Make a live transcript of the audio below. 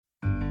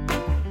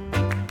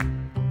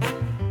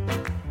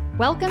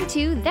Welcome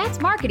to That's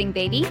Marketing,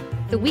 Baby,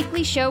 the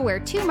weekly show where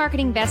two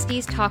marketing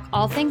besties talk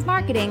all things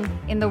marketing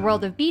in the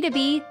world of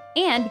B2B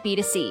and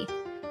B2C.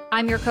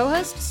 I'm your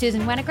co-host,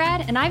 Susan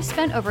Winograd, and I've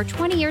spent over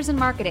 20 years in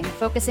marketing,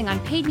 focusing on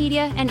paid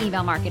media and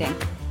email marketing.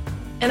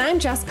 And I'm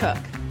Jess Cook,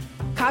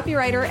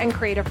 copywriter and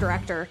creative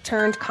director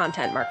turned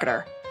content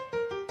marketer.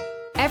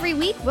 Every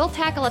week, we'll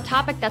tackle a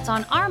topic that's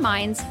on our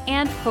minds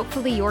and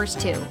hopefully yours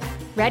too.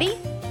 Ready?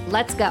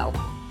 Let's go.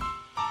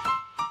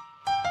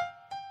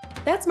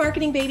 That's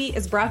Marketing, Baby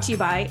is brought to you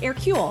by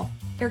Aircule.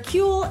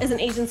 Aircule is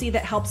an agency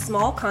that helps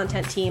small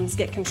content teams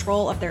get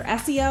control of their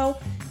SEO,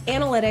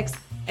 analytics,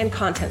 and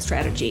content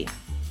strategy.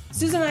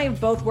 Susan and I have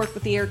both worked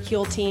with the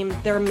Aircule team.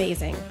 They're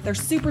amazing. They're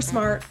super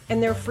smart,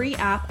 and their free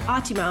app,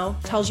 Ottimo,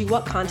 tells you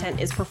what content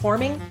is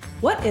performing,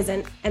 what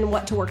isn't, and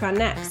what to work on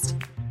next.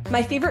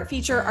 My favorite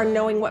feature are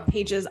knowing what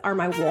pages are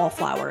my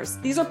wallflowers.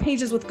 These are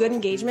pages with good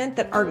engagement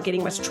that aren't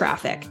getting much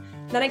traffic.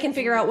 Then I can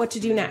figure out what to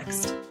do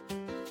next.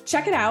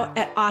 Check it out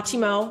at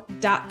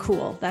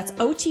ottimo.cool. That's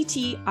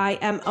OTTIMO.COOL.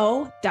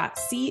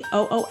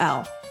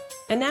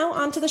 And now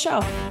on to the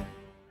show.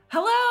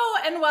 Hello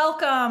and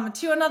welcome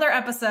to another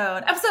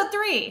episode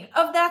 3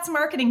 of That's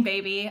Marketing,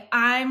 Baby.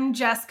 I'm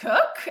Jess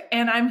Cook,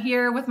 and I'm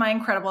here with my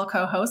incredible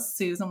co-host,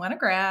 Susan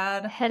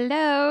Winograd.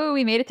 Hello,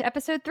 we made it to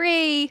episode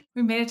 3.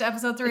 We made it to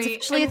episode 3. It's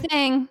actually a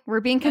thing. We're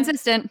being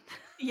consistent.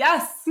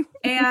 Yes.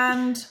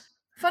 And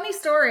funny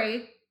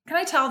story. Can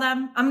I tell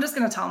them? I'm just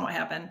going to tell them what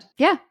happened.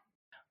 Yeah.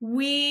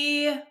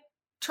 We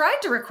tried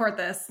to record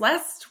this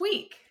last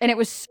week. And it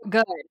was so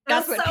good.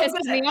 That's what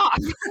pisses me off.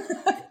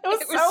 It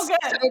was so good.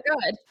 So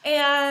good.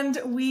 And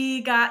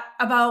we got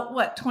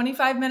about,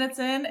 25 minutes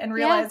in and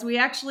realized we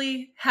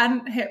actually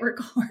hadn't hit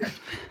record.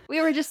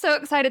 We were just so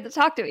excited to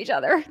talk to each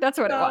other. That's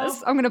what it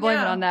was. I'm going to blame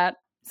it on that.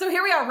 So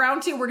here we are,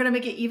 round 2. We're going to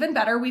make it even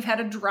better. We've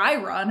had a dry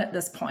run at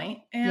this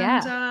point,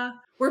 and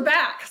we're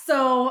back.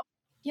 So,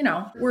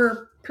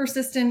 we're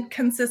persistent,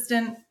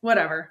 consistent,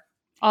 whatever.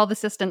 All the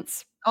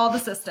assistants. All the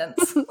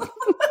assistants.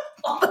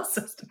 All the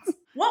assistants.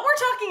 What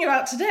we're talking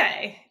about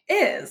today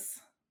is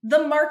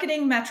the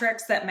marketing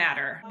metrics that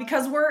matter,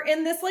 because we're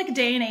in this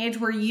day and age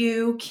where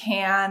you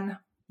can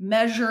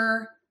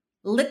measure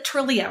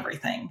literally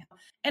everything.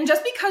 And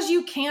just because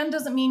you can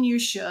doesn't mean you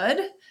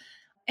should.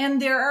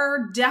 And there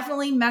are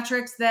definitely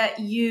metrics that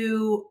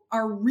you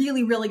are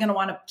really, really going to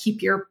want to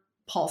keep your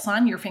pulse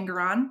on, your finger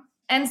on.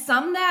 And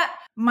some that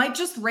might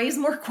just raise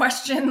more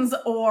questions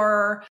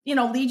or,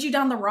 lead you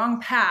down the wrong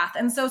path.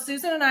 And so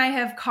Susan and I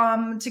have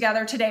come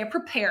together today,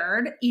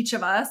 prepared, each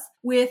of us,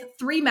 with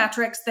 3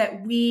 metrics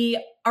that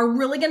we are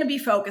really going to be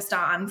focused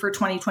on for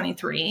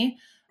 2023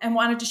 and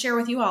wanted to share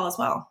with you all as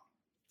well.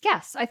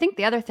 Yes. I think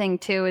the other thing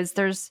too is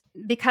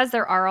because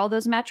there are all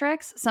those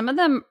metrics, some of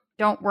them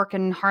don't work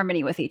in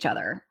harmony with each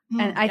other.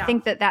 And I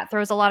think that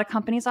throws a lot of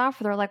companies off.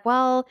 They're like,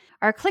 well,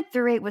 our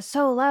click-through rate was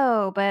so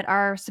low, but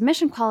our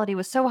submission quality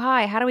was so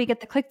high. How do we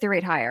get the click-through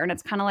rate higher? And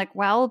it's kind of like,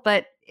 well,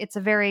 but it's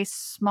a very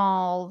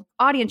small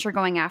audience you're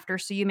going after.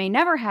 So you may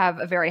never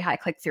have a very high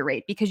click-through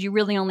rate because you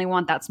really only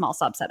want that small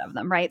subset of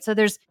them, right? So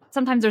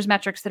sometimes there's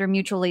metrics that are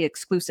mutually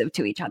exclusive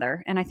to each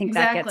other. And I think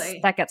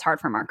that gets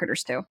hard for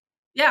marketers too.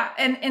 Yeah.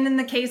 And in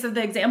the case of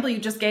the example you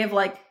just gave,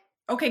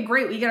 okay,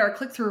 great. We get our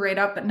click-through rate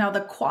up, but now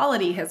the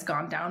quality has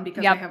gone down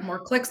because they have more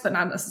clicks, but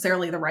not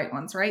necessarily the right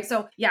ones, right?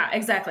 So yeah,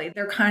 exactly.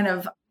 They're kind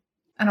of,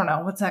 I don't know,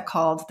 what's that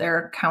called?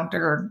 They're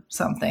counter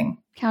something.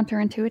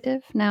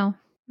 Counterintuitive? No.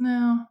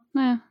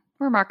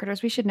 We're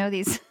marketers. We should know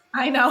these.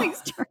 I know.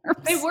 These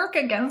terms. They work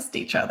against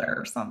each other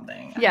or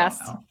something. Yes.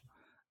 I don't know.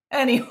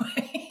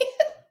 Anyway.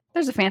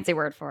 There's a fancy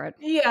word for it.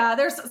 Yeah,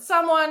 there's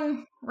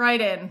someone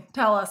write in.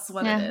 Tell us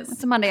what it is.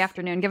 It's a Monday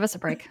afternoon. Give us a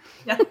break.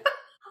 Yeah.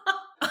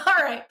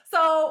 All right.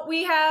 So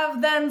we have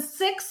then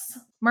 6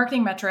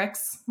 marketing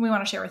metrics we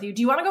want to share with you.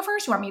 Do you want to go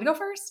first? You want me to go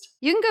first?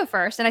 You can go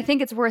first. And I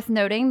think it's worth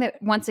noting that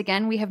once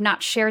again, we have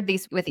not shared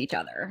these with each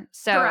other.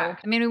 So,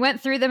 correct. We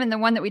went through them in the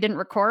one that we didn't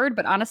record,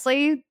 but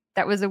honestly,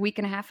 that was a week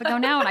and a half ago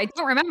now, and I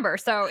don't remember.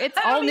 So it's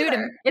all new to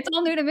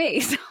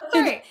me. So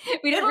right.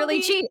 We didn't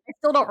really cheat. I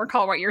still don't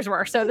recall what yours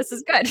were. So this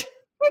is good.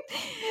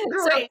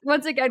 So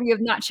once again, we have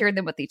not shared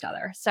them with each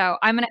other. So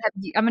I'm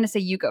gonna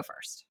say you go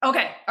first.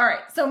 Okay. All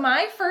right. So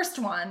my first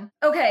one.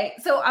 Okay.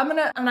 So I'm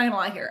not gonna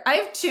lie here. I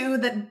have 2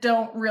 that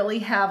don't really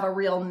have a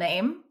real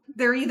name.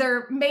 They're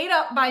either made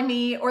up by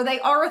me or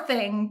they are a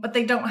thing, but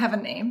they don't have a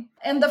name.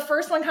 And the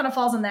first one kind of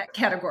falls in that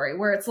category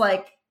where it's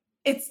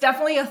it's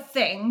definitely a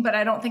thing, but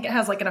I don't think it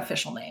has an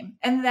official name.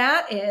 And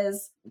that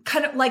is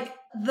kind of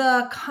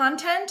the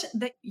content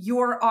that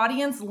your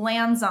audience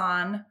lands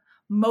on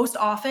most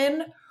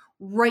often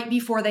right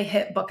before they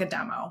hit book a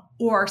demo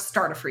or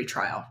start a free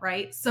trial,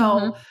 right?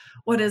 So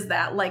what is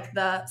that?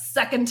 The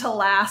second to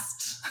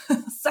last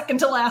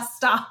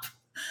stop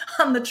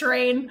on the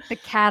train. The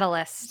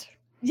catalyst.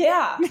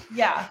 Yeah.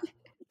 Yeah.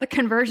 The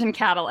conversion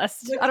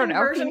catalyst. I don't know.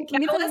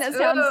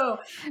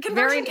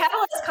 Conversion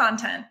catalyst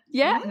content.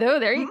 Yeah. No,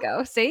 there you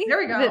go. See? There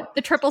we go.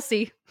 The triple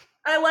C.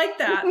 I like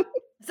that.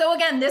 So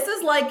again, this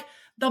is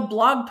the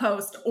blog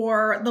post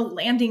or the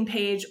landing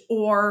page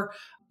or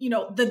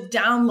the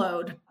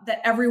download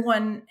that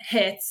everyone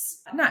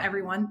hits, not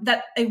everyone,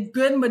 that a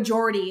good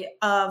majority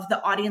of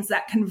the audience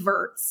that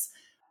converts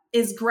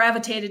is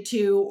gravitated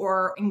to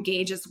or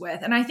engages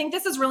with. And I think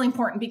this is really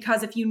important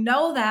because if you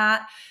know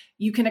that,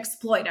 you can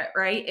exploit it,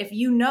 right? If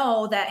you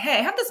know that, hey,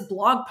 I have this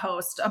blog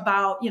post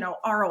about,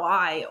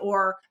 ROI,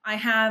 or I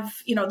have,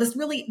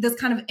 this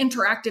kind of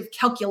interactive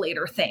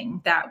calculator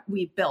thing that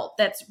we built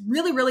that's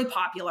really, really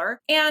popular.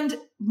 And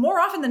more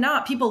often than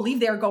not, people leave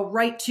there, go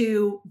right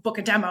to book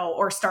a demo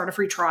or start a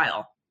free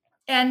trial.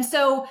 And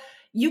so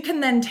you can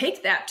then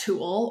take that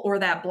tool or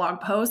that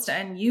blog post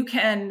and you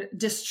can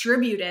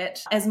distribute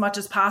it as much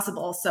as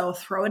possible. So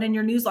throw it in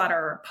your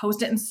newsletter,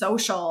 post it in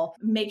social,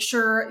 make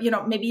sure,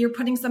 maybe you're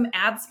putting some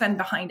ad spend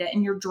behind it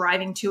and you're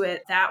driving to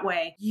it that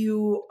way.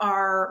 You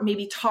are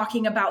maybe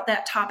talking about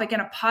that topic in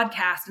a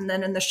podcast and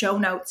then in the show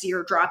notes,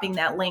 you're dropping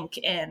that link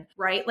in,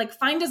 right? Like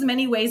find as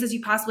many ways as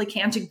you possibly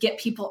can to get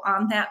people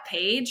on that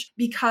page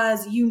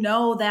because you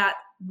know that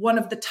one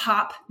of the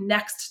top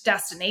next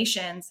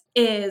destinations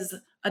is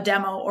a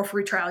demo or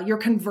free trial. You're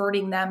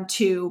converting them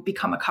to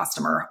become a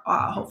customer,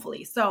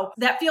 hopefully. So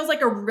that feels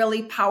like a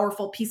really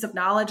powerful piece of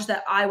knowledge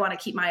that I want to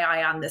keep my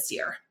eye on this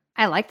year.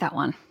 I like that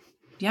one.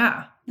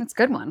 Yeah. That's a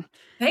good one.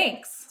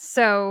 Thanks.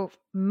 So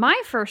my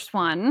first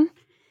one,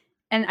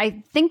 and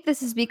I think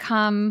this has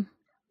become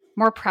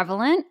more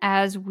prevalent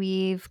as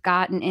we've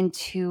gotten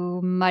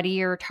into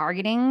muddier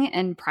targeting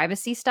and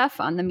privacy stuff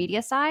on the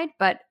media side,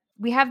 but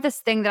we have this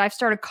thing that I've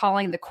started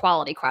calling the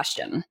quality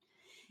question.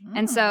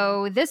 And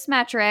so this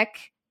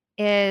metric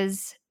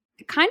is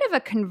kind of a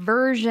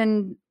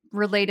conversion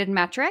related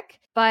metric.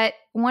 But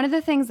one of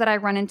the things that I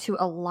run into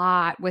a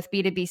lot with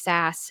B2B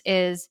SaaS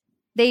is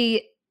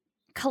they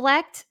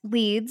collect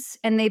leads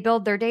and they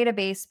build their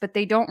database, but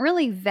they don't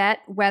really vet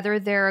whether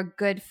they're a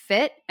good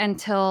fit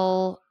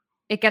until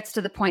it gets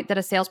to the point that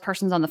a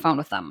salesperson's on the phone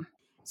with them.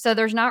 So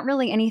there's not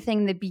really anything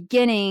in the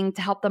beginning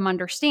to help them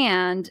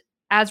understand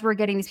as we're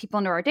getting these people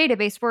into our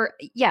database, where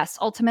yes,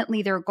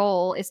 ultimately their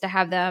goal is to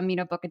have them,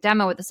 book a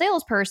demo with a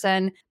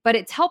salesperson, but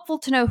it's helpful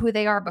to know who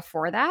they are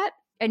before that.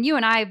 And you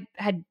and I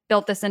had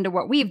built this into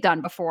what we've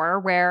done before,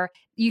 where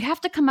you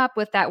have to come up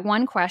with that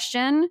one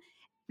question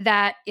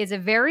that is a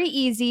very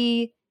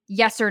easy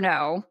yes or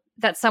no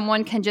that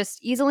someone can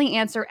just easily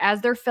answer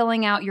as they're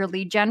filling out your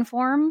lead gen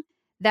form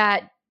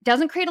that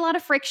doesn't create a lot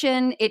of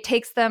friction. It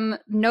takes them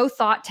no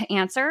thought to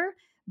answer,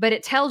 but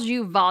it tells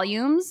you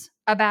volumes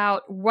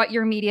about what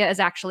your media is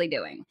actually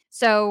doing.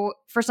 So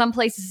for some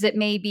places, it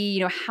may be,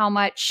 how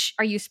much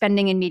are you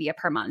spending in media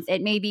per month?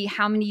 It may be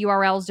how many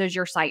URLs does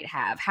your site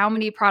have? How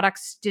many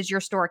products does your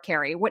store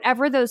carry?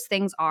 Whatever those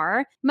things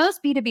are,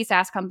 most B2B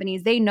SaaS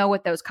companies, they know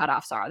what those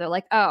cutoffs are. They're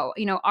like, oh,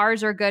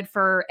 ours are good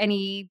for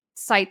any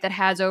site that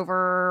has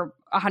over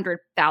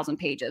 100,000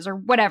 pages or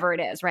whatever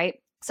it is, right?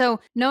 So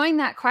knowing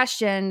that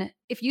question,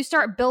 if you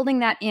start building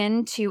that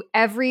into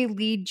every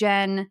lead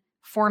gen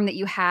form that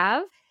you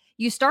have,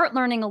 you start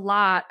learning a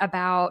lot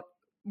about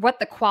what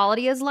the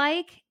quality is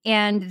like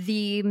and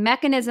the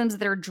mechanisms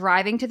that are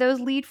driving to those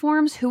lead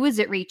forms. Who is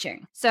it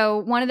reaching? So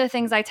one of the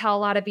things I tell a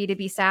lot of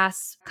B2B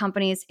SaaS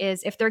companies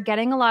is if they're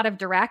getting a lot of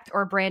direct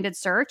or branded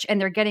search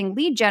and they're getting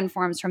lead gen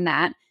forms from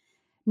that,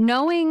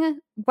 knowing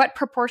what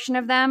proportion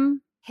of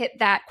them hit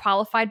that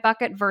qualified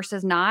bucket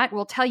versus not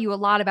will tell you a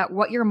lot about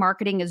what your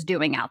marketing is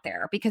doing out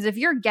there. Because if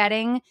you're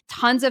getting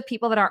tons of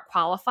people that aren't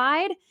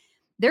qualified,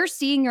 they're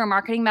seeing your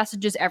marketing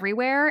messages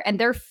everywhere and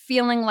they're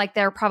feeling like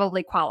they're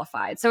probably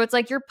qualified. So it's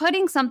like you're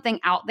putting something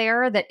out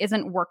there that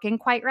isn't working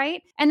quite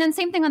right. And then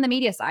same thing on the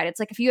media side. It's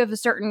like if you have a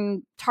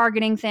certain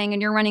targeting thing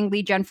and you're running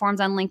lead gen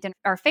forms on LinkedIn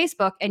or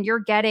Facebook and you're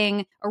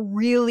getting a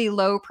really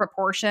low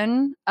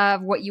proportion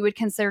of what you would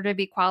consider to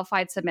be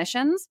qualified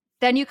submissions,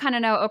 then you kind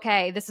of know,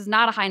 okay, this is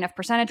not a high enough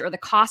percentage or the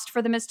cost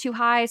for them is too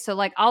high. So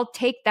like I'll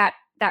take that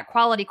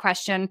quality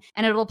question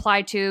and it'll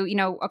apply to,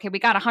 okay, we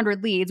got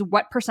 100 leads.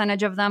 What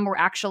percentage of them were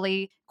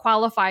actually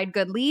qualified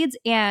good leads?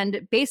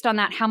 And based on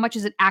that, how much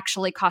is it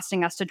actually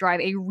costing us to drive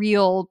a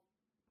real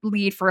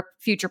lead for a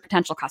future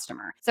potential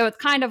customer? So it's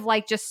kind of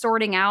like just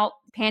sorting out,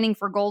 panning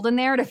for gold in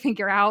there to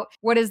figure out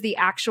what is the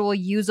actual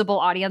usable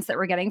audience that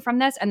we're getting from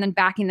this and then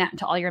backing that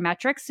into all your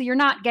metrics. So you're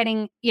not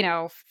getting,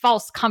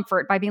 false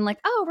comfort by being like,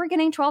 oh, we're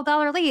getting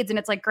 $12 leads. And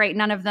it's like, great,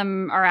 none of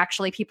them are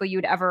actually people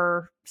you'd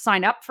ever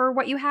sign up for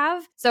what you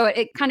have. So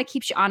it kind of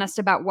keeps you honest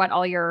about what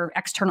all your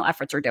external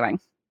efforts are doing.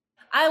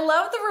 I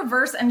love the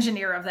reverse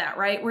engineer of that,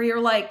 right? Where you're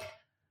like,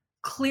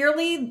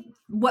 clearly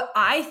what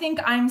I think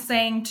I'm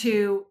saying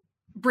to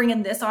bring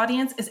in this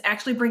audience is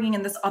actually bringing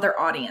in this other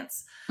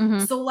audience. Mm-hmm.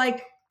 So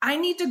like, I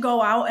need to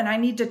go out and I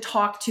need to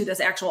talk to this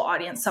actual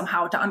audience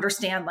somehow to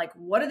understand like,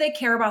 what do they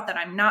care about that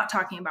I'm not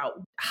talking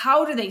about?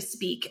 How do they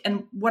speak?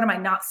 And what am I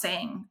not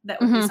saying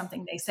that would be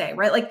something they say,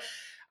 right? Like,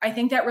 I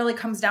think that really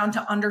comes down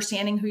to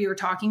understanding who you're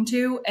talking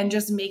to and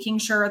just making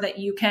sure that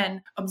you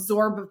can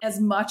absorb as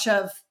much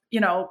of,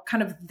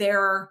 kind of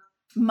their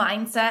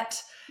mindset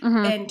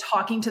and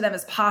talking to them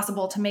as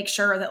possible to make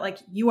sure that like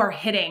you are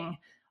hitting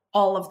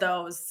all of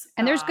those.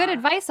 And there's good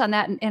advice on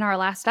that in our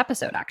last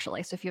episode,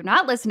 actually. So if you've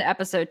not listened to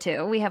episode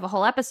 2, we have a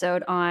whole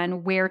episode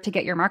on where to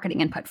get your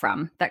marketing input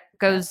from that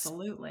goes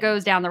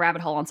down the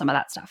rabbit hole on some of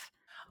that stuff.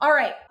 All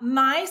right.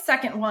 My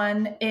second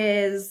one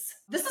is,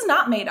 this is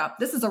not made up.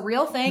 This is a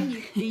real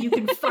thing. You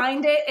can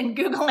find it in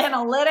Google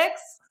Analytics.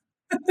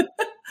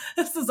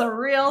 This is a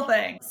real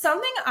thing.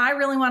 Something I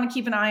really want to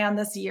keep an eye on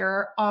this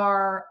year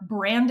are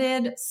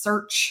branded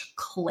search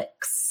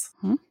clicks.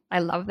 I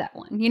love that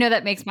one. You know,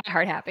 that makes my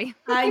heart happy.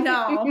 I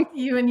know,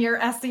 you and your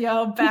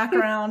SEO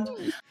background.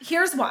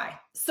 Here's why.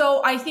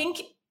 So I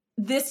think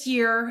this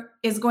year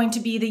is going to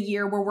be the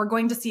year where we're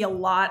going to see a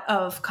lot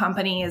of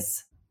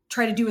companies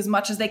try to do as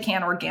much as they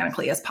can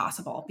organically as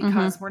possible,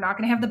 because we're not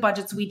going to have the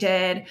budgets we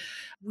did.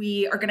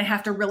 We are going to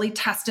have to really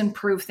test and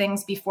prove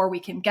things before we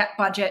can get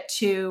budget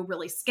to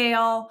really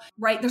scale,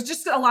 right? There's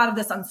just a lot of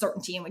this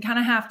uncertainty, and we kind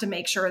of have to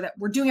make sure that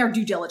we're doing our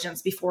due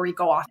diligence before we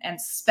go off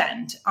and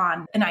spend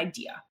on an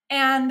idea.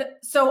 And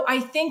so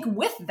I think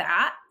with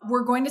that,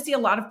 we're going to see a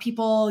lot of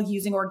people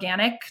using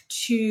organic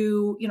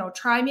to,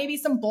 try maybe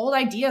some bold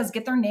ideas,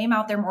 get their name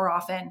out there more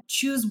often,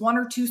 choose 1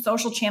 or 2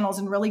 social channels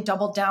and really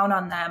double down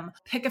on them,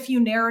 pick a few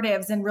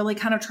narratives and really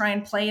kind of try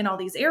and play in all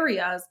these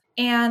areas.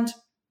 And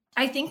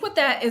I think what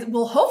that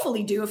will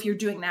hopefully do, if you're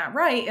doing that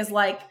right, is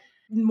like,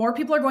 more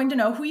people are going to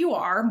know who you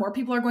are. More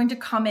people are going to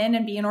come in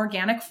and be an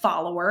organic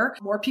follower.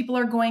 More people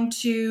are going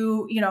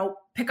to,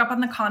 pick up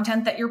on the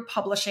content that you're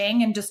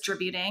publishing and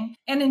distributing.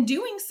 And in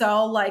doing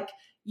so, like,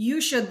 you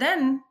should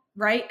then,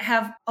 right,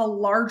 have a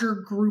larger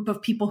group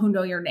of people who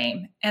know your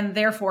name, and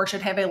therefore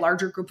should have a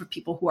larger group of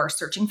people who are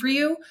searching for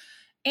you,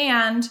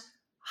 and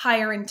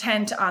higher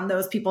intent on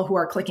those people who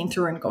are clicking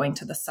through and going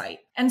to the site.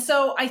 And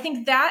so I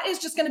think that is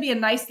just going to be a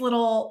nice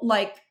little,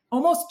 like,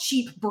 almost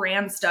cheap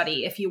brand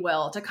study, if you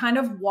will, to kind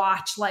of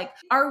watch, like,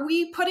 are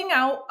we putting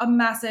out a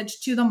message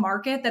to the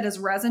market that is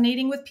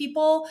resonating with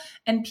people,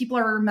 and people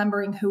are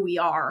remembering who we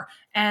are,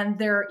 and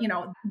they're,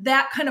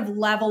 that kind of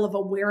level of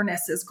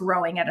awareness is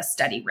growing at a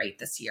steady rate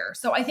this year.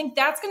 So I think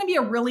that's going to be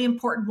a really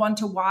important one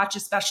to watch,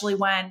 especially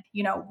when,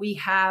 we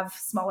have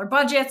smaller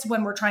budgets,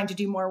 when we're trying to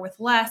do more with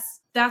less.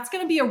 That's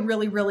going to be a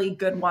really, really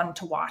good one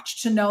to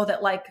watch, to know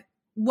that, like,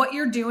 what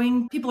you're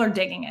doing, people are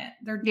digging it.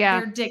 They're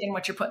digging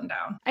what you're putting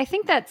down. I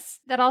think that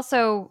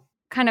also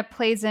kind of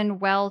plays in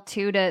well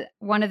too to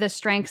one of the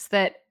strengths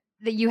that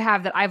you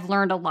have that I've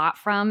learned a lot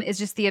from, is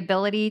just the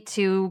ability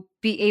to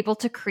be able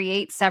to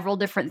create several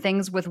different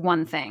things with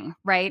one thing,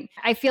 right?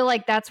 I feel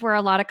like that's where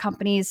a lot of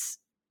companies,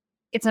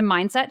 it's a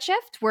mindset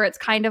shift where it's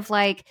kind of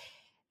like,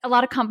 a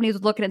lot of companies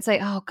would look at it and say,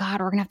 oh God,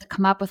 we're gonna have to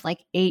come up with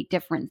like 8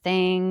 different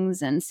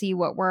things and see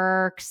what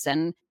works.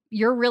 And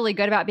you're really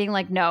good about being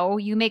like, no,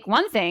 you make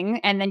one thing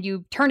and then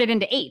you turn it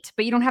into 8,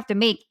 but you don't have to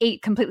make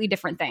 8 completely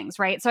different things,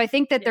 right? So I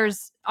think that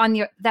there's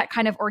that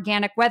kind of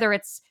organic, whether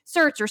it's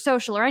search or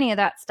social or any of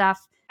that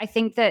stuff, I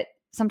think that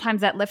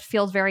sometimes that lift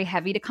feels very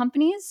heavy to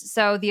companies.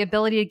 So the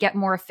ability to get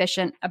more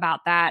efficient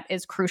about that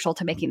is crucial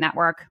to making that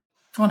work.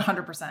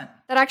 100%.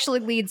 That actually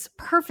leads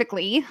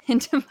perfectly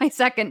into my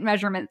second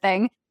measurement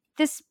thing.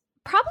 This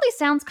probably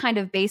sounds kind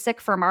of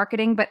basic for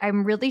marketing, but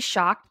I'm really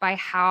shocked by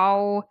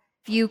how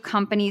few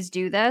companies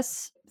do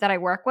this that I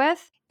work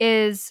with,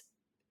 is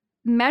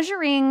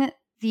measuring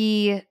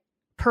the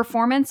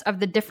performance of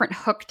the different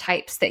hook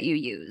types that you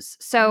use.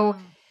 So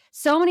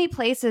many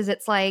places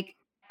it's like,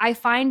 I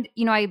find,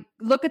 I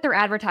look at their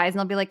advertising,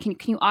 they'll be like, can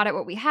you audit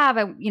what we have?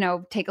 I,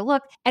 take a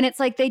look. And it's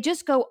like, they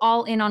just go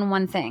all in on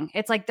one thing.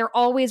 It's like, they're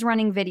always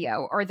running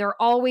video, or they're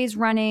always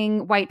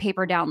running white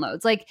paper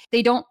downloads. Like,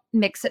 they don't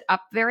mix it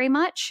up very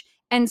much.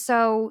 And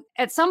so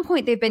at some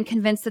point they've been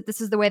convinced that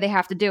this is the way they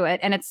have to do it.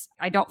 And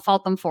I don't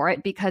fault them for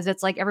it, because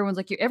it's like, everyone's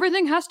like,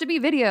 everything has to be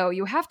video.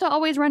 You have to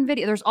always run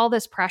video. There's all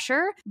this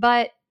pressure,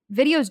 but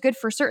video is good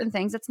for certain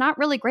things. It's not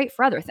really great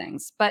for other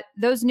things. But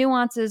those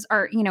nuances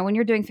are, when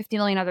you're doing 50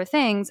 million other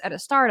things at a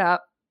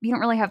startup, you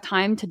don't really have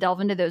time to delve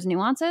into those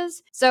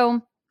nuances.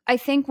 So I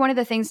think one of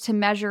the things to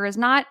measure is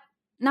not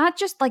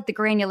just like the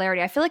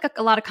granularity. I feel like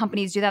a lot of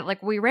companies do that.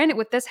 Like, we ran it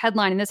with this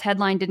headline and this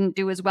headline didn't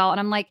do as well. And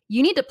I'm like,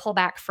 you need to pull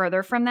back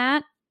further from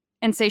that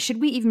and say, should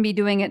we even be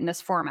doing it in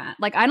this format?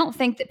 Like, I don't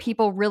think that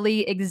people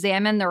really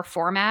examine their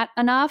format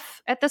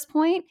enough at this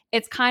point.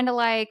 It's kind of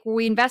like, well,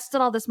 we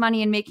invested all this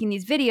money in making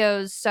these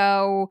videos,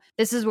 so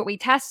this is what we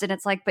tested.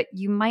 It's like, but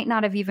you might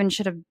not have even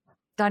should have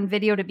done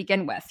video to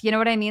begin with. You know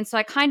what I mean? So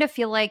I kind of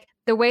feel like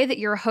the way that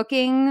you're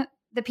hooking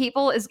the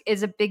people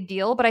is a big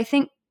deal. But I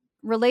think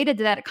related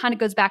to that, it kind of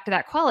goes back to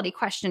that quality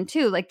question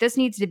too. Like, this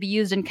needs to be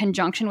used in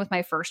conjunction with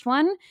my first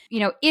one.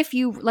 If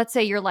let's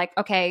say you're like,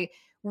 okay,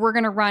 we're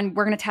going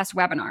to test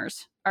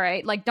webinars. All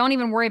right. Like, don't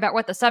even worry about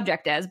what the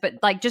subject is, but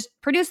like, just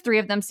produce 3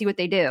 of them, see what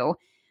they do.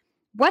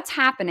 What's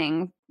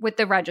happening with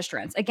the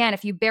registrants? Again,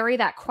 if you bury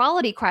that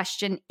quality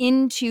question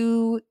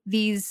into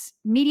these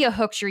media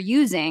hooks you're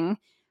using,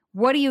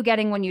 What are you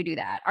getting when you do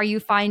that? Are you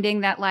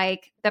finding that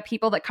like the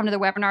people that come to the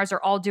webinars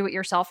are all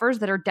do-it-yourselfers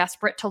that are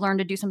desperate to learn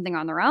to do something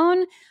on their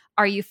own?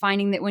 Are you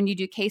finding that when you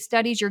do case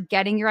studies, you're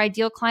getting your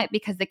ideal client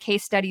because the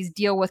case studies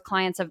deal with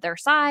clients of their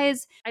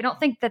size? I don't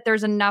think that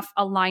there's enough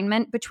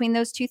alignment between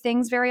those two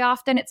things very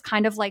often. It's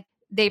kind of like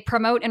they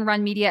promote and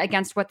run media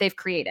against what they've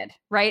created,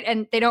 right?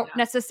 And they don't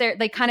necessarily,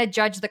 they kind of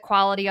judge the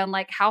quality on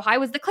like how high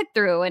was the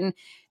click-through and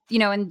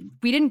and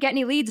we didn't get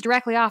any leads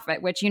directly off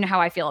it, which you know how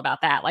I feel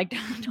about that. Like,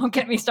 don't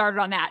get me started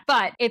on that.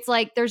 But it's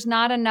like there's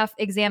not enough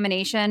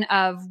examination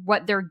of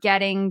what they're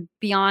getting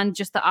beyond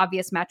just the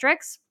obvious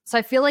metrics. So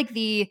I feel like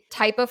the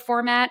type of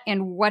format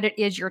and what it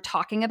is you're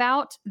talking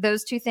about,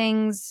 those two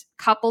things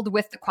coupled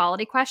with the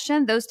quality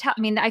question,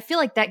 I feel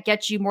like that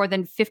gets you more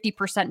than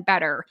 50%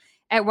 better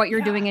at what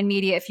you're doing in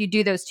media if you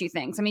do those two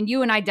things. I mean,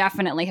 you and I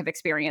definitely have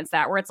experienced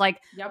that where it's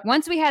like,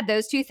 once we had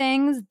those two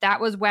things,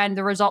 that was when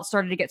the results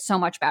started to get so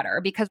much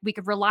better because we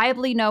could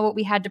reliably know what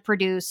we had to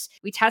produce.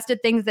 We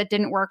tested things that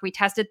didn't work. We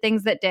tested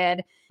things that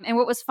did. And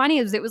what was funny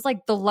is it was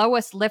like the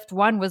lowest lift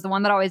one was the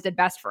one that always did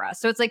best for us.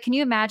 So it's like, can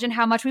you imagine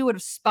how much we would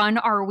have spun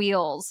our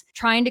wheels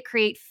trying to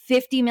create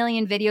 50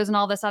 million videos and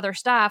all this other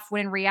stuff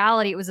when in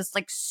reality, it was this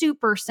like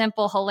super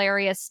simple,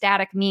 hilarious,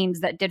 static memes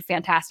that did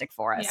fantastic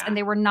for us. And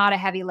they were not a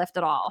heavy lift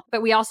at all.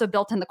 But we also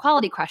built in the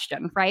quality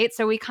question, right?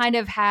 So we kind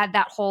of had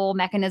that whole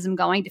mechanism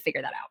going to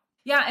figure that out.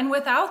 Yeah. And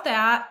without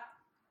that,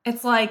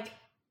 it's like,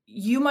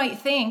 you might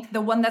think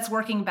the one that's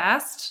working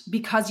best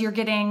because you're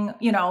getting,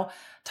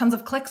 tons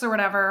of clicks or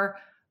whatever.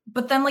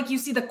 But then like you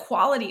see the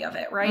quality of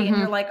it, right? And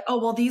you're like, oh,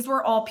 well, these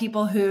were all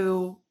people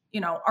who, they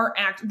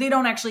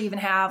don't actually even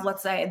have,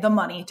 let's say, the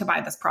money to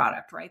buy this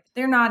product, right?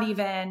 They're not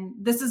even,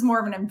 this is more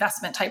of an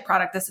investment type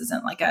product. This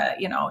isn't like a,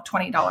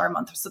 $20 a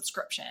month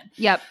subscription.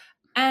 Yep.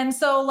 And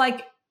so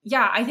like,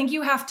 I think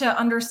you have to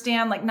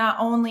understand like not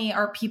only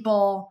are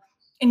people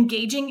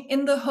engaging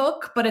in the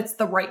hook, but it's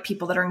the right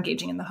people that are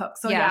engaging in the hook.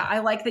 So I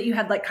like that you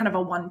had like kind of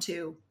a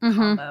 1-2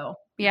 combo.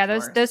 Yeah,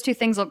 those two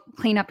things will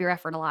clean up your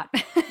effort a lot.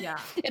 Yeah.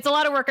 It's a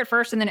lot of work at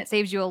first, and then it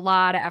saves you a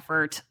lot of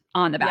effort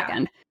on the back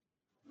end.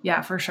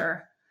 Yeah, for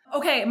sure.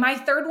 Okay, my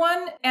third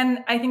one, and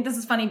I think this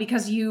is funny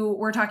because you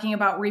were talking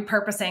about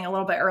repurposing a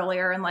little bit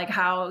earlier and like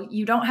how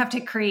you don't have to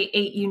create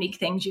 8 unique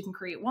things, you can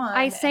create one.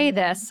 I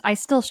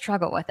still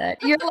struggle with it.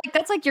 You're like,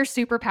 that's like your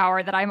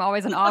superpower that I'm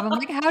always in awe of. I'm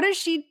like, how does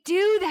she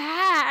do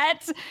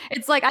that?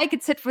 It's like I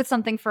could sit with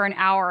something for an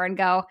hour and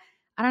go,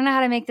 I don't know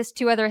how to make this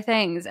 2 other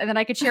things. And then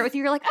I could share it with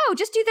you. You're like, oh,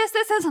 just do this,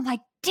 this, this. I'm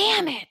like,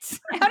 damn it.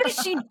 How does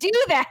she do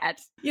that?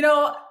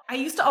 I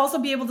used to also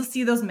be able to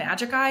see those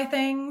magic eye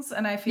things.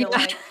 And I feel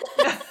like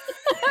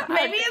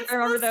maybe it's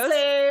the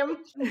same.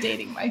 I'm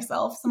dating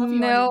myself. Some of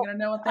you aren't going to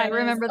know what that is. I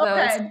remember those.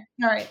 Okay.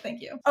 All right.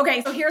 Thank you.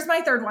 Okay. So here's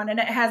my third one. And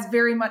it has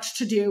very much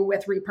to do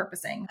with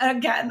repurposing.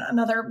 Again,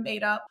 another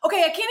made up.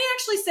 Okay. I can't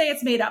actually say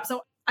it's made up.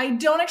 So I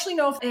don't actually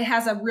know if it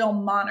has a real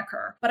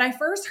moniker, but I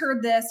first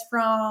heard this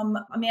from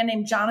a man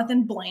named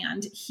Jonathan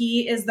Bland.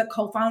 He is the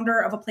co-founder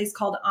of a place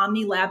called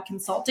OmniLab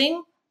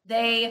Consulting.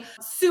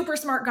 Super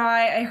smart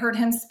guy. I heard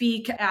him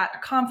speak at a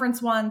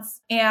conference once,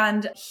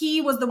 and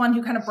he was the one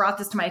who kind of brought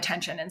this to my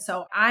attention. And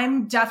so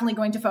I'm definitely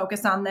going to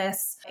focus on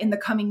this in the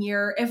coming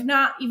year, if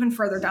not even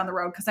further down the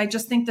road, because I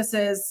just think this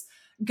is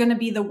going to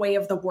be the way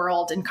of the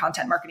world in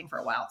content marketing for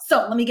a while.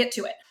 So let me get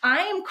to it. I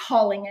am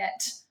calling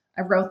it,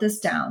 I wrote this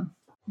down,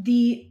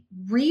 the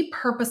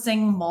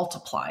repurposing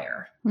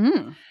multiplier.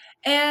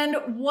 And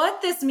what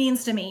this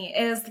means to me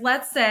is,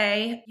 let's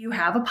say you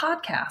have a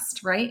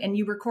podcast, right? And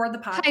you record the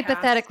podcast.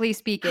 Hypothetically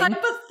speaking.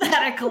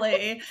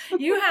 Hypothetically,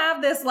 you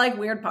have this like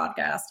weird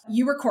podcast.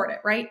 You record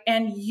it, right?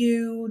 And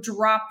you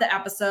drop the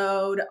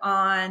episode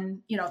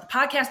on, the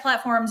podcast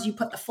platforms. You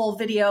put the full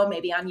video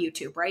maybe on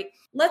YouTube, right?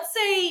 Let's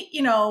say,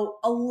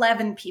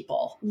 11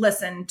 people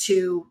listen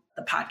to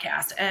the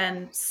podcast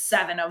and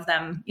 7 of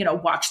them,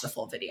 watch the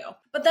full video.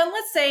 But then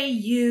let's say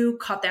you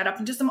cut that up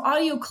into some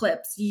audio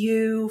clips.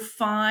 You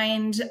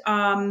find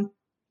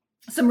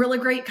some really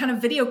great kind of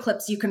video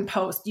clips you can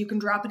post. You can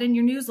drop it in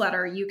your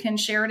newsletter. You can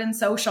share it in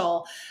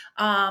social.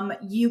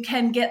 You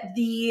can get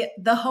the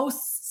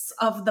hosts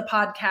of the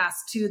podcast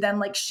to then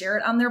like share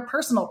it on their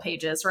personal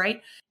pages,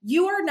 right?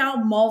 You are now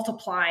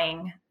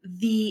multiplying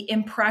the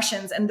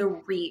impressions and the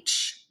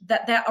reach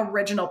that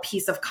original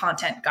piece of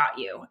content got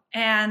you.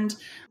 And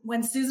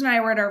when Susan and I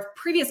were at our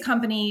previous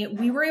company,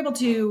 we were able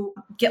to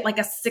get like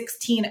a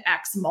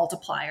 16x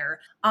multiplier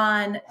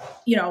on,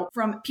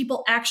 from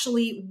people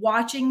actually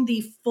watching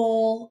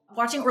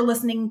or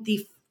listening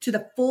to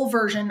the full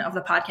version of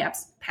the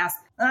podcast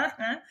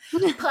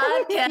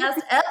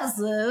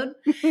episode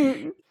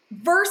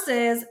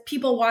versus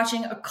people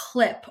watching a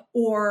clip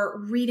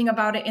or reading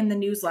about it in the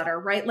newsletter,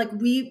 right? Like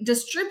we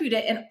distribute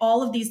it in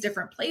all of these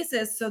different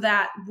places so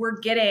that we're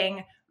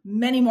getting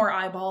many more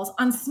eyeballs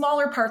on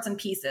smaller parts and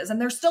pieces. And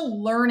they're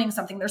still learning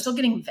something. They're still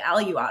getting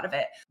value out of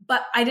it.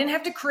 But I didn't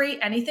have to create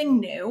anything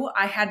new.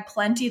 I had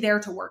plenty there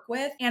to work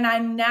with. And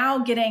I'm now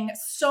getting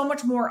so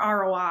much more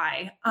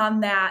ROI on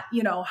that,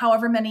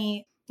 however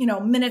many,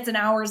 minutes and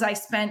hours I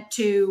spent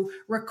to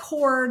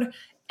record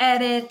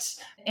edit,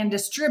 and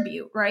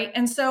distribute, right?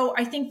 And so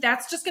I think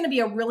that's just going to be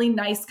a really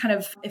nice kind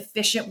of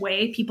efficient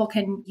way people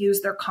can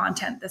use their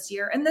content this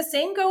year. And the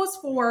same goes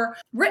for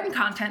written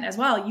content as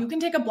well. You can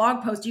take a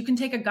blog post, you can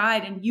take a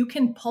guide, and you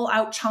can pull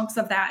out chunks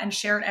of that and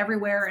share it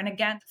everywhere. And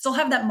again, still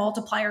have that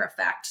multiplier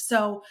effect.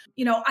 So,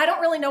 I don't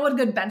really know what a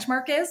good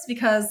benchmark is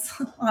because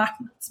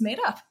it's made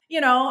up.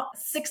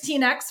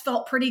 16x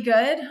felt pretty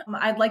good.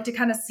 I'd like to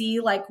kind of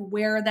see like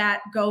where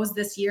that goes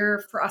this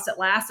year for us at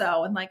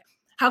Lasso, and like,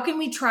 how can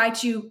we try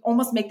to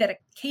almost make that a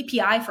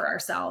KPI for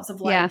ourselves of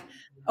like,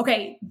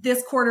 okay,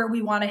 this quarter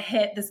we want to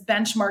hit this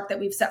benchmark that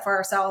we've set for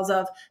ourselves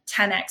of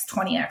 10x,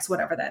 20x,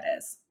 whatever that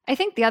is. I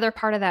think the other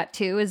part of that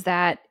too is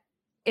that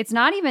it's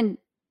not even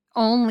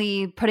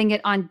only putting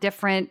it on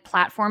different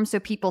platforms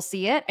so people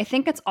see it. I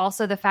think it's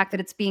also the fact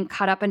that it's being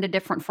cut up into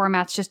different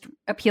formats just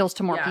appeals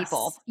to more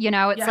people.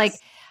 It's like,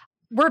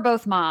 we're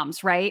both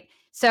moms, right?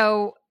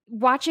 So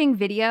watching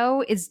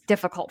video is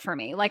difficult for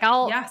me. Like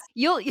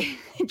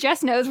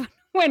Jess knows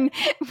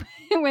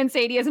when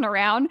Sadie isn't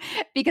around,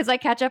 because I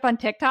catch up on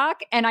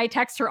TikTok and I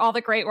text her all the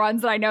great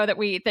ones that I know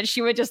that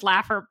she would just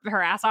laugh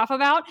her ass off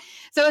about.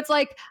 So it's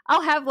like,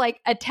 I'll have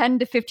like a 10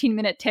 to 15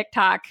 minute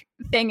TikTok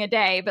thing a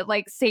day, but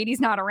like Sadie's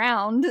not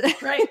around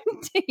right.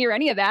 to hear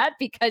any of that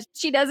because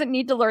she doesn't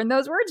need to learn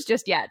those words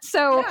just yet.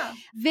 So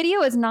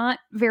video is not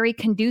very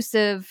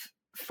conducive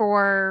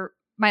for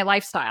my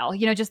lifestyle,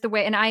 just the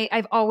way, and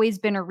I've always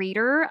been a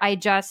reader.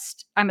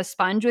 I'm a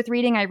sponge with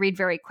reading. I read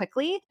very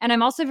quickly, and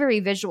I'm also very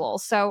visual.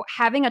 So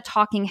having a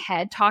talking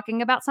head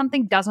talking about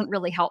something doesn't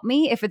really help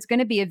me. If it's going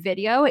to be a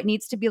video, it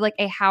needs to be like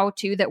a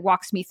how-to that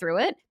walks me through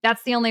it.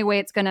 That's the only way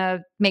it's going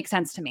to make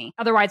sense to me.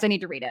 Otherwise, I need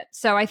to read it.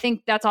 So I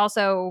think that's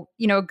also,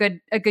 a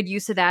good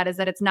use of that is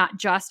that it's not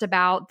just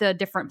about the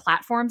different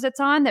platforms it's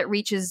on that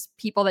reaches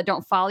people that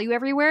don't follow you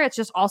everywhere. It's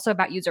just also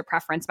about user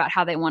preference, about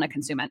how they want to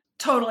consume it.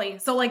 Totally.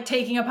 So like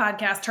taking a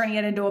podcast, turning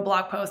it into a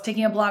blog post,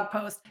 taking a blog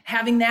post,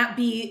 having that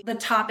be the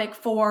topic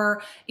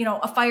for,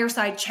 a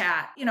fireside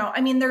chat.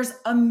 There's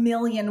a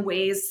million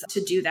ways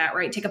to do that,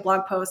 right? Take a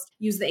blog post,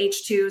 use the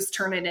H2s,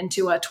 turn it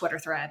into a Twitter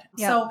thread.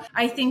 Yep. So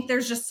I think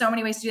there's just so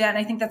many ways to do that. And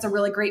I think that's a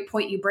really great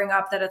point you bring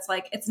up, that it's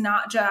like, it's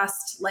not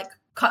just like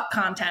cut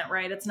content,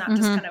 right? It's not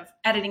just kind of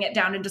editing it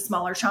down into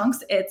smaller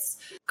chunks. It's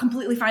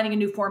completely finding a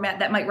new format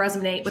that might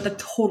resonate with a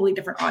totally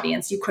different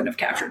audience you couldn't have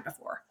captured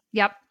before.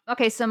 Yep.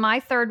 Okay, so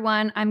my third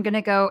one, I'm going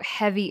to go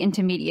heavy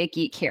into media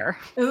geek here.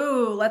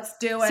 Ooh, let's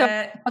do so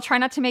it. I'll try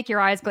not to make your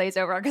eyes glaze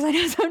over, because I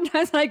know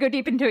sometimes when I go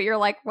deep into it, you're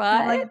like,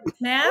 what? Like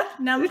math?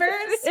 Numbers?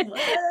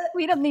 What?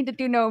 We don't need to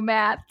do no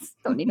maths.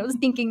 Don't need no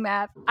stinking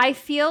math. I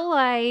feel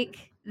like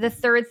the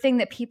third thing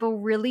that people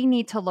really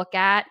need to look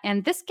at,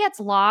 and this gets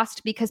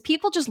lost because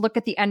people just look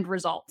at the end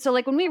result. So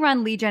like when we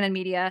run lead gen and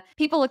media,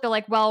 people look at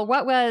like, well,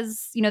 what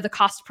was, the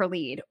cost per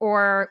lead,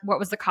 or what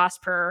was the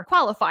cost per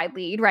qualified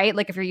lead, right?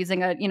 Like if you're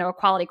using a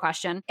quality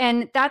question,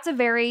 and that's a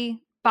very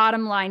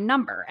bottom line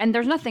number. And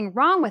there's nothing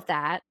wrong with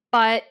that,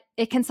 but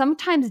it can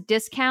sometimes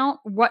discount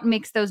what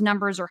makes those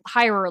numbers or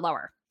higher or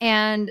lower.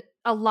 And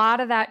a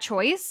lot of that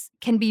choice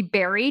can be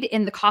buried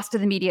in the cost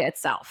of the media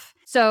itself.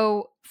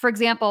 So for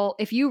example,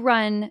 if you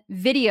run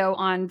video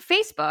on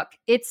Facebook,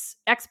 it's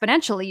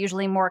exponentially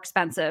usually more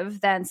expensive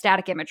than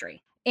static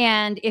imagery.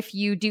 And if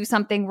you do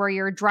something where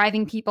you're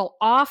driving people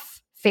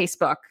off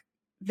Facebook,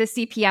 the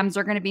CPMs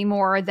are going to be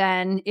more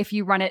than if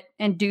you run it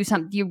and do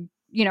something,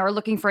 you are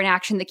looking for an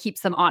action that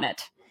keeps them on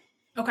it.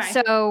 Okay.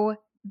 So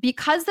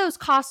because those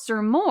costs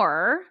are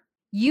more,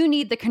 you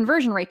need the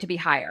conversion rate to be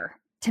higher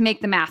to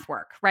make the math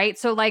work, right?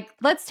 So like,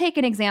 let's take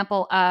an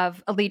example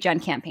of a lead gen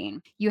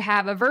campaign. You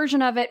have a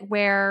version of it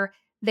where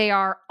they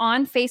are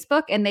on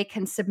Facebook and they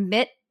can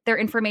submit their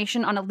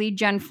information on a lead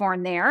gen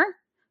form there,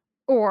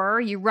 or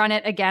you run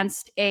it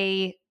against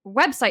a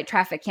website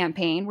traffic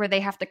campaign where they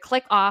have to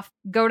click off,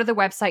 go to the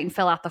website and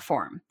fill out the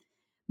form.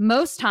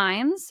 Most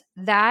times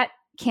that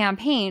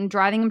campaign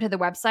driving them to the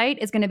website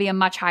is going to be a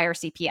much higher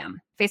CPM.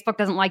 Facebook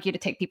doesn't like you to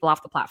take people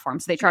off the platform,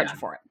 so they charge you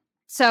for it.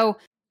 So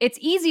it's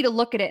easy to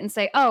look at it and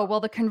say, oh, well,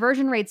 the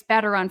conversion rate's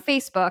better on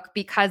Facebook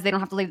because they don't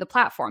have to leave the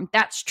platform.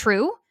 That's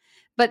true.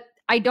 But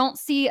I don't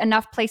see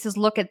enough places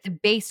look at the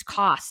base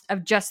cost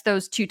of just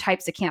those two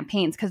types of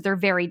campaigns because they're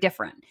very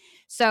different.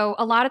 So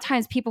a lot of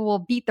times people will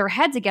beat their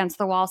heads against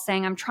the wall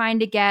saying, I'm trying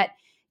to get,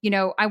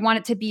 I want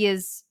it to be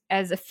as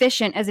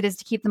efficient as it is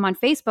to keep them on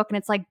Facebook. And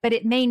it's like, but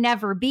it may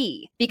never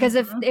be, because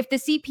if the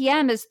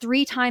CPM is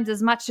 3 times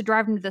as much to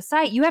drive them to the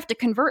site, you have to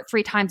convert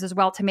 3 times as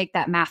well to make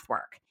that math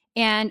work.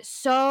 And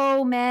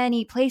so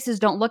many places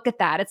don't look at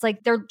that. It's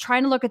like they're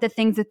trying to look at the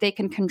things that they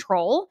can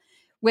control,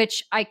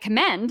 which I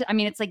commend. I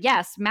mean, it's like,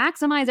 yes,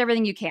 maximize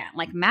everything you can,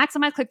 like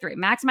maximize click-through,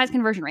 maximize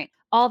conversion rate,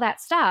 all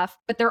that stuff.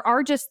 But there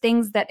are just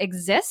things that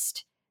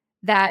exist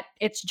that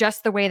it's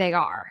just the way they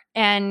are.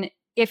 And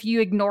if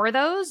you ignore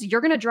those,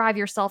 you're going to drive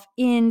yourself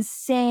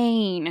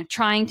insane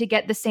trying to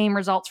get the same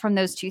results from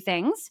those two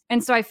things.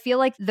 And so I feel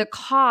like the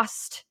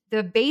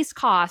base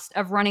cost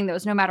of running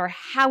those, no matter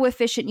how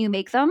efficient you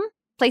make them,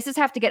 places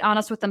have to get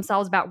honest with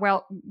themselves about,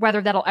 well,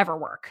 whether that'll ever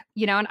work,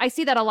 and I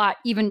see that a lot,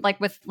 even like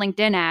with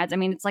LinkedIn ads. I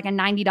mean, it's like a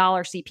 $90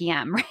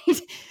 CPM,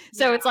 right?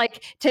 So it's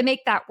like, to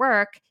make that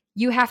work,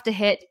 you have to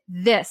hit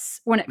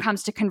this when it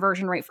comes to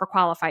conversion rate for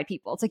qualified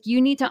people. It's like,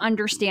 you need to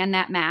understand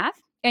that math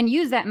and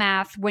use that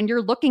math when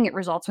you're looking at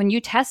results. When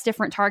you test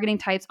different targeting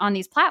types on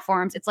these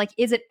platforms, it's like,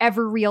 is it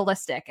ever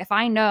realistic? If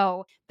I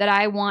know that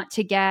I want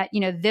to get,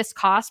 this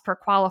cost per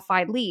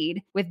qualified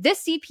lead with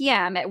this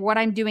CPM at what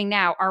I'm doing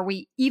now, are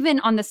we even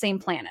on the same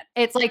planet?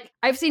 It's like,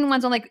 I've seen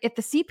ones on like, if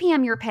the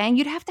CPM you're paying,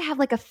 you'd have to have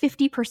like a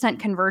 50%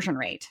 conversion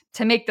rate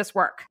to make this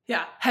work.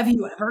 Yeah. Have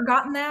you ever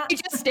gotten that? You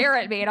just stare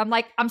at me and I'm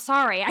like, I'm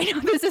sorry. I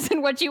know this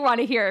isn't what you want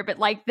to hear, but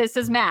like, this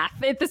is math.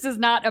 This is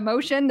not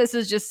emotion. This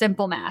is just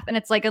simple math. And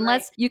it's like,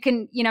 unless you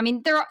can,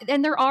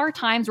 there are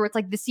times where it's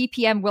like the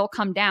CPM will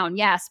come down.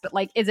 Yes. But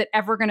like, is it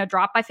ever going to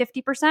drop by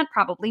 50%?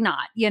 Probably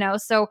not,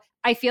 So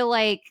I feel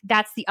like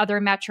that's the other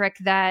metric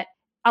that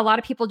a lot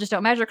of people just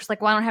don't measure, because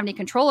like, well, I don't have any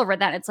control over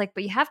that. It's like,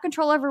 but you have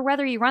control over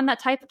whether you run that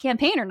type of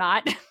campaign or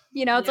not.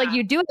 It's like,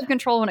 you do have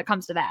control when it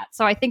comes to that.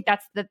 So I think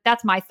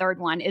that's my third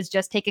one, is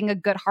just taking a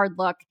good hard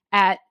look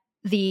at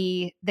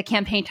the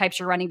campaign types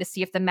you're running to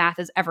see if the math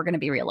is ever going to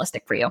be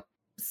realistic for you.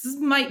 This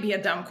might be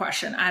a dumb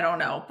question. I don't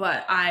know,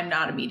 but I'm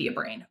not a media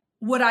brain.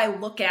 Would I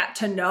look at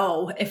to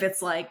know if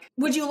it's like,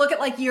 would you look at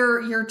like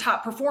your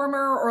top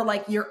performer or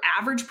like your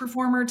average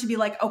performer to be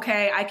like,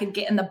 okay, I could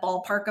get in the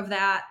ballpark of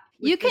that?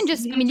 You can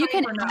just, you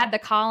can add the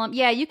column.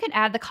 Yeah, you can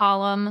add the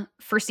column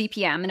for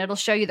CPM and it'll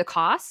show you the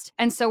cost.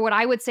 And so what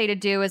I would say to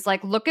do is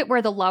like, look at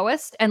where the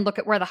lowest and look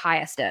at where the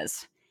highest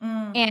is.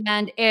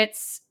 And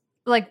it's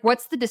like,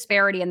 what's the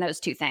disparity in those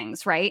two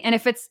things, right? And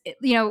if it's,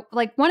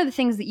 like one of the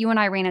things that you and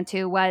I ran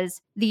into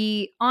was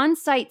the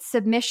on-site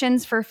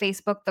submissions for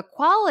Facebook, the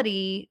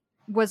quality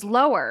was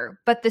lower,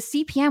 but the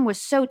CPM was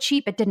so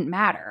cheap, it didn't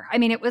matter. I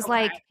mean, it was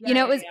like,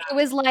 it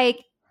was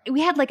like,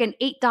 we had like an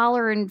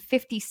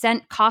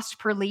 $8.50 cost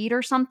per lead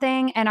or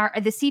something. And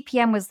the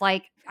CPM was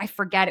like, I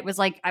forget, it was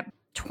like a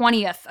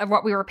 20th of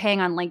what we were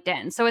paying on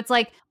LinkedIn. So it's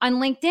like on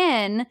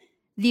LinkedIn,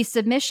 the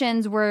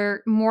submissions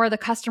were more the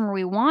customer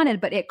we wanted,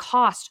 but it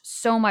cost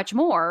so much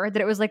more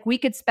that it was like, we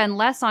could spend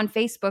less on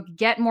Facebook,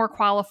 get more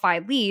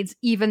qualified leads,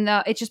 even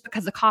though it's just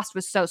because the cost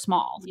was so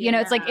small.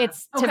 It's like,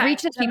 to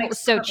reach those people was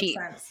so cheap.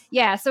 Sense.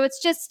 Yeah. So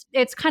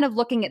it's kind of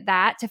looking at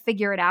that to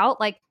figure it out.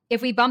 Like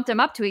if we bumped them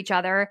up to each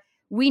other,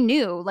 we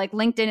knew like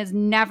LinkedIn is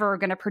never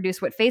going to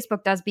produce what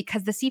Facebook does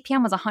because the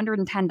CPM was $110.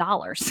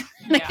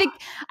 And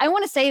I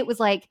want to say it was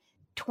like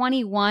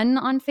 21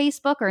 on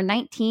Facebook or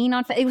 19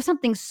 on it was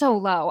something so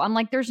low. I'm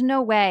like, there's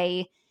no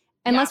way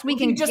unless we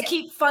can just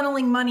keep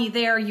funneling money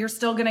there, you're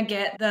still going to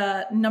get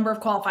the number of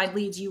qualified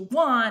leads you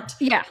want.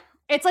 Yeah.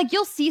 It's like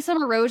you'll see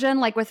some erosion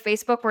like with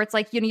Facebook where it's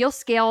like, you'll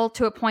scale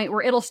to a point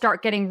where it'll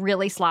start getting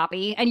really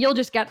sloppy and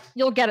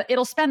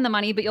it'll spend the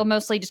money, but you'll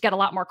mostly just get a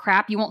lot more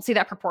crap. You won't see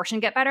that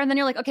proportion get better. And then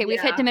you're like, okay, we've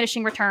hit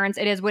diminishing returns.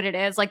 It is what it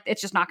is. Like,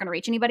 it's just not going to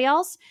reach anybody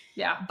else.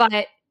 Yeah.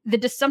 But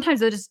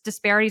sometimes the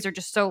disparities are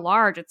just so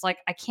large. It's like,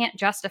 I can't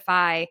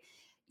justify,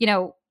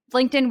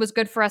 LinkedIn was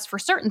good for us for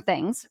certain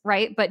things,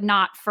 right? But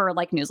not for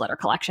like newsletter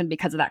collection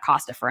because of that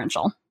cost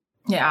differential.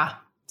 Yeah.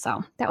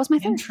 So that was my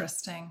thing.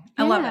 Interesting.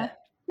 I love it.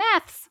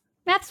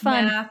 Math's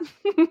fun. Math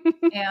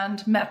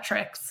and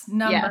metrics,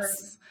 numbers.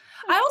 Yes.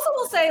 I also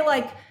will say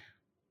like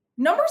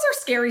numbers are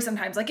scary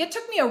sometimes. Like it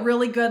took me a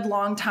really good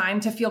long time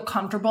to feel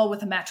comfortable with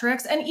the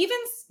metrics. And even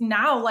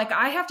now, like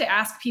I have to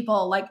ask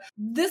people like,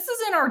 this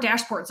is in our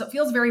dashboard. So it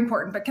feels very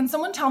important, but can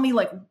someone tell me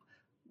like,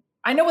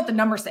 I know what the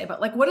numbers say, but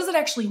like, what does it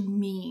actually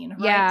mean?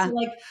 Right? Yeah. So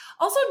like,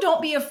 also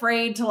don't be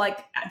afraid to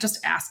like,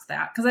 just ask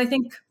that. Cause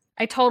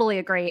I totally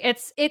agree.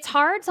 It's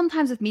hard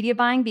sometimes with media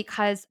buying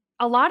because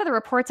a lot of the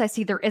reports I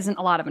see, there isn't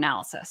a lot of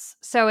analysis.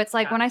 So it's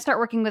like when I start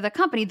working with a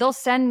company, they'll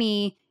send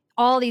me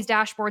all these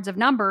dashboards of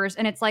numbers.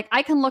 And it's like,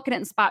 I can look at it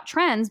and spot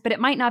trends, but it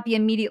might not be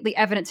immediately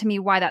evident to me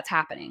why that's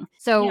happening.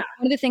 So one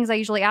of the things I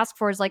usually ask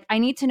for is like, I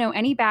need to know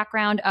any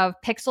background of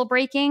pixel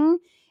breaking.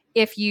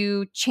 If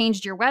you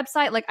changed your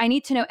website, like I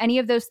need to know any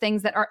of those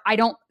things that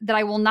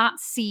I will not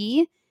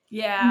see.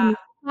 Yeah.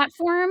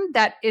 Platform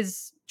that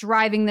is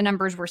driving the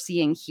numbers we're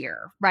seeing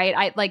here, right?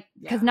 I like,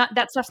 because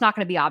that stuff's not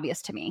going to be obvious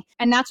to me.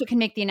 And that's what can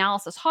make the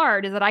analysis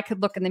hard, is that I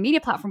could look in the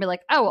media platform and be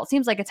like, oh, well, it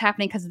seems like it's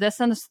happening because this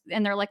and this.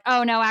 And they're like,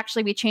 oh, no,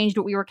 actually, we changed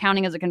what we were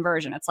counting as a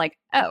conversion. It's like,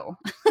 oh,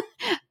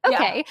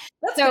 okay. Yeah,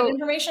 that's good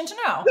information to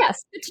know.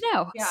 Yes, good to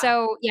know. Yeah.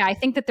 So I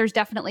think that there's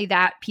definitely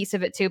that piece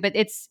of it too. But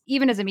it's,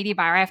 even as a media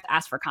buyer, I have to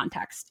ask for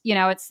context.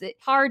 It's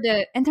hard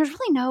to, and there's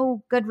really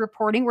no good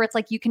reporting where it's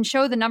like you can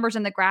show the numbers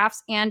in the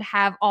graphs and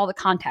have all the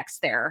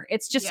context there.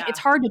 It's just, it's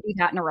hard to do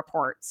that in a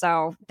report.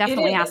 So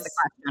definitely ask the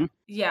question.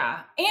 Yeah.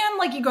 And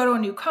like you go to a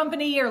new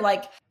company or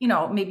like,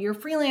 maybe you're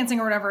freelancing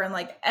or whatever. And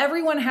like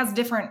everyone has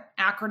different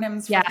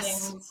acronyms for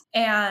things.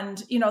 And,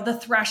 the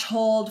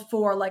threshold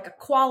for like a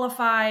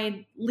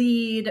qualified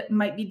lead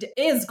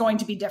is going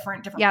to be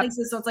different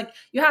places. So it's like,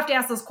 you have to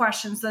ask those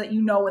questions so that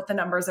you know what the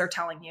numbers are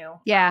telling you.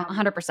 Yeah.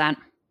 100%.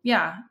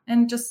 Yeah.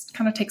 And just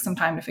kind of take some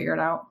time to figure it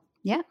out.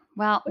 Yeah.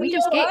 Well, we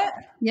just get,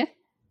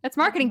 That's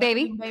marketing,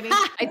 baby.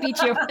 I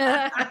beat you.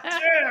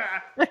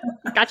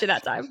 Got you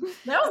that time.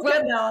 That was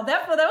good though.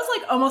 That was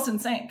like almost in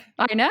sync.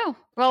 I know.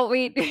 Well,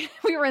 we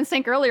were in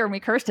sync earlier and we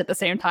cursed at the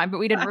same time, but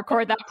we didn't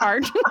record that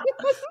part.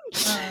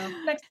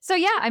 So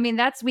yeah, I mean,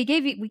 we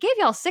gave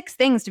y'all 6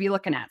 things to be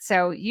looking at.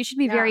 So you should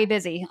be very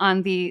busy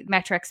on the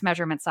metrics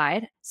measurement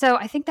side. So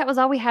I think that was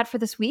all we had for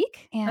this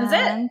week.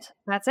 And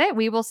that's it.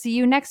 We will see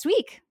you next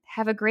week.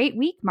 Have a great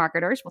week,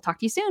 marketers. We'll talk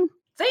to you soon.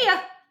 See ya.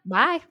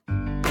 Bye.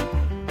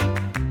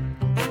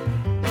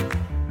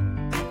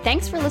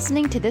 Thanks for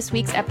listening to this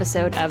week's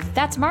episode of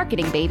That's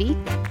Marketing, Baby.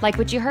 Like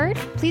what you heard?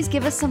 Please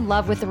give us some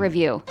love with a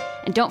review.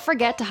 And don't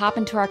forget to hop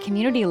into our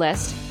community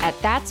list at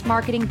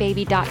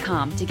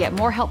thatsmarketingbaby.com to get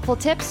more helpful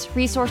tips,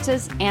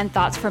 resources, and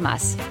thoughts from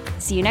us.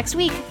 See you next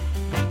week.